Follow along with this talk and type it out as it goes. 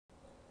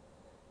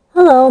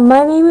Hello,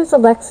 my name is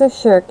Alexa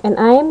Shirk, and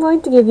I am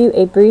going to give you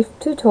a brief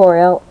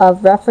tutorial of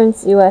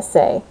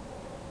ReferenceUSA.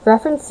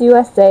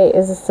 ReferenceUSA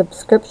is a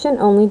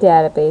subscription-only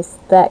database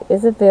that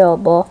is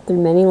available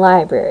through many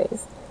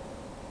libraries.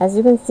 As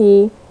you can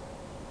see,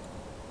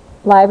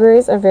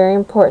 libraries are very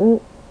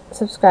important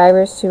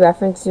subscribers to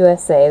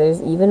ReferenceUSA.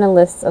 There's even a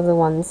list of the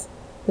ones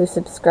who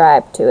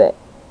subscribe to it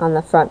on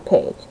the front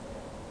page.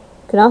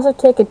 You can also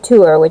take a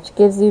tour, which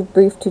gives you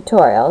brief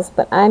tutorials,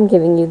 but I'm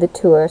giving you the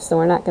tour, so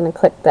we're not going to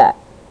click that.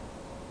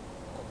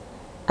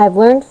 I've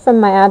learned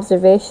from my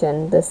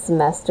observation this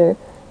semester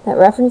that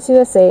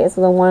ReferenceUSA is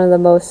one of the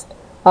most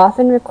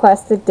often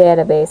requested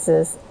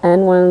databases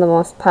and one of the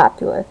most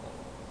popular.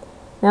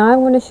 Now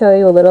I'm going to show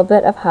you a little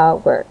bit of how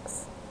it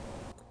works.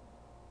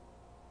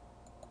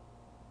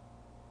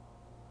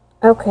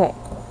 Okay,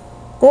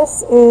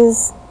 this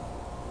is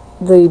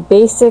the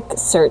basic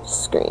search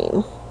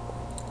screen.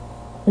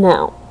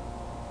 Now,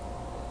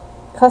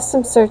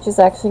 custom search is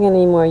actually going to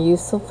be more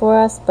useful for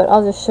us, but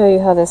I'll just show you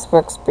how this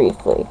works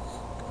briefly.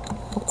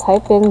 I'll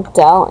type in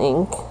Dell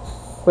Inc.,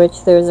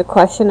 which there's a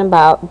question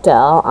about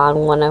Dell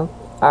on one of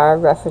our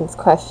reference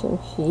question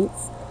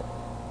sheets,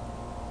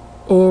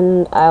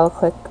 and I'll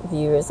click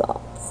View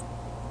Results.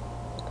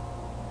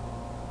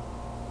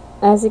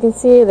 As you can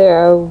see, there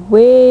are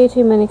way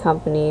too many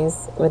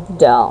companies with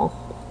Dell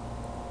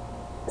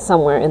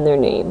somewhere in their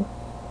name.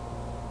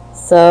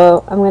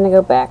 So I'm going to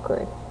go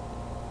backward.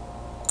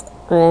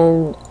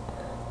 And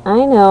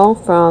I know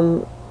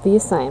from the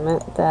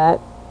assignment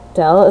that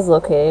Dell is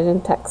located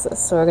in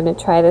Texas, so we're going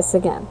to try this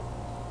again.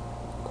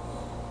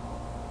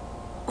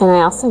 And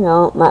I also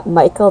know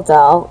Michael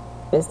Dell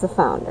is the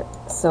founder,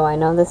 so I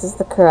know this is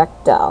the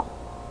correct Dell.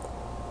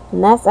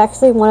 And that's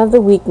actually one of the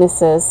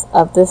weaknesses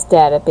of this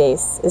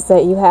database, is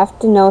that you have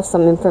to know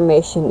some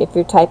information if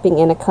you're typing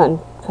in a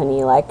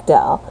company like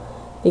Dell.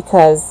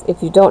 Because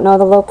if you don't know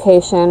the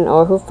location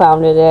or who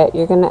founded it,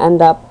 you're going to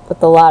end up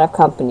with a lot of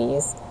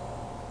companies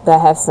that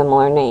have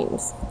similar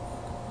names.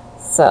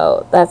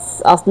 So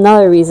that's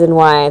another reason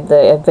why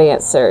the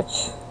advanced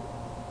search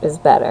is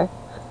better.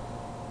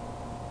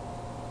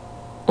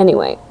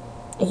 Anyway,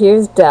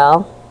 here's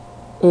Dell,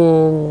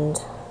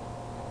 and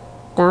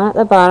down at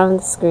the bottom of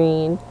the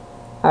screen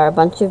are a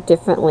bunch of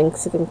different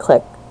links you can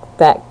click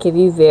that give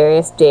you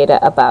various data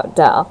about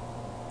Dell.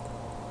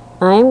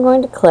 I am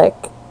going to click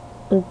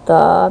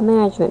the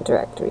management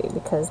directory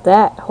because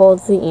that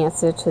holds the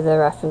answer to the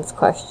reference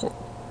question.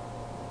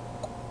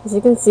 As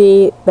you can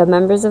see, the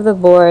members of the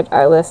board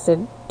are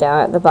listed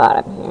down at the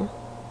bottom here.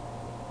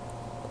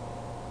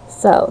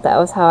 So that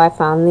was how I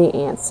found the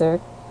answer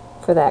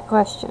for that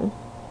question.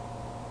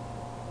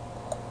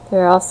 There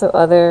are also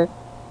other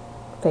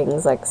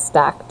things like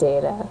stock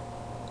data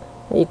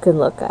that you can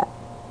look at.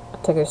 A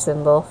ticker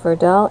symbol for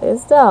Dell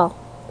is Dell.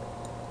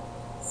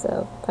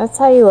 So that's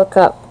how you look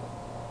up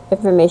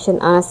information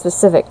on a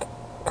specific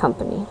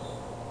company.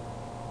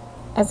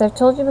 As I've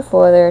told you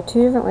before, there are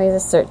two different ways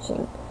of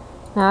searching.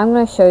 Now I'm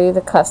going to show you the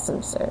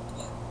custom search.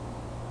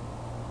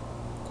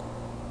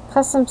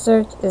 Custom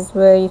search is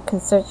where you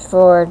can search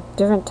for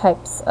different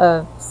types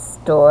of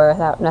store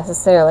without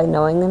necessarily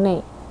knowing the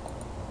name.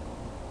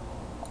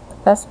 The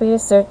best way to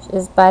search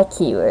is by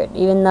keyword,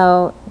 even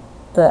though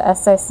the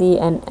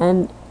SIC and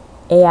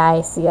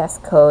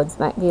NAICS codes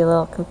might be a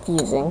little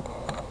confusing.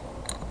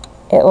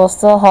 It will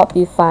still help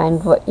you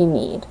find what you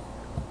need.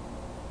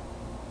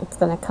 It's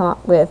going to come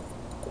up with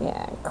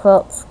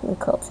quilts and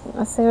quilting.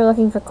 Let's say we're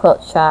looking for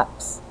quilt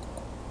shops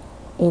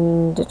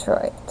in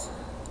Detroit.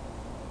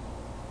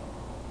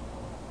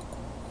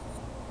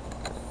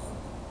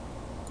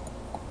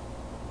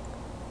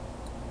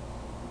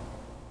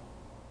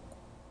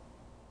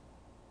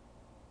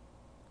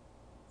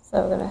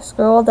 So we're going to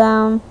scroll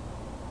down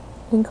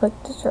and click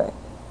Detroit,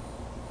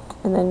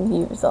 and then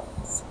view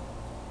results.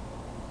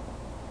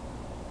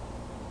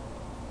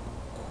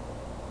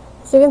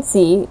 As you can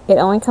see, it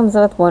only comes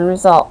up with one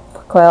result for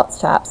quilt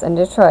shops in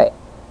Detroit.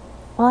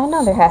 Well, I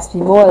know there has to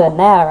be more than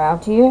that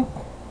around here.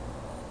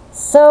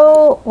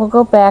 So we'll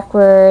go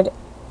backward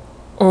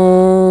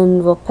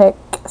and we'll pick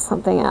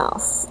something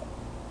else.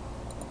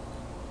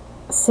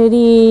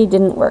 City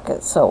didn't work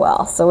so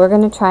well, so we're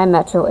going to try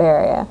metro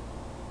area.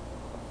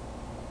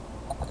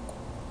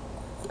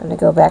 I'm going to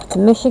go back to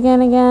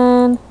Michigan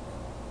again.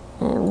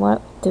 And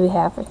what do we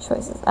have for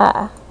choices?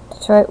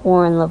 Detroit,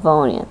 Warren,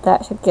 Livonia.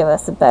 That should give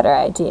us a better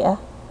idea.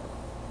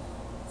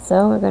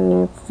 So we're going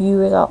to view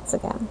results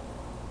again.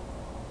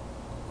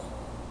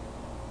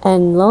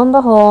 And lo and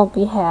behold,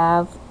 we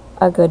have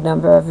a good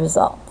number of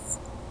results.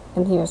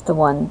 And here's the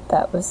one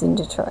that was in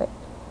Detroit.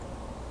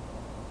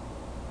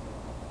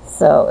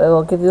 So it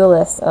will give you a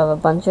list of a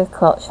bunch of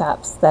quilt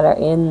shops that are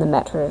in the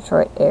Metro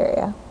Detroit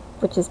area,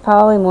 which is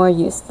probably more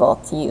useful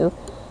to you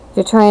if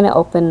you're trying to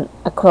open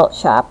a quilt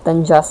shop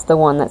than just the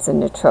one that's in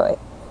Detroit,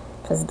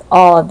 because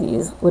all of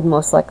these would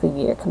most likely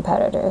be your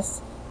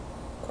competitors.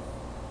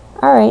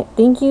 Alright,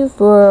 thank you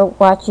for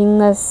watching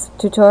this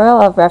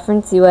tutorial of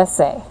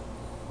ReferenceUSA.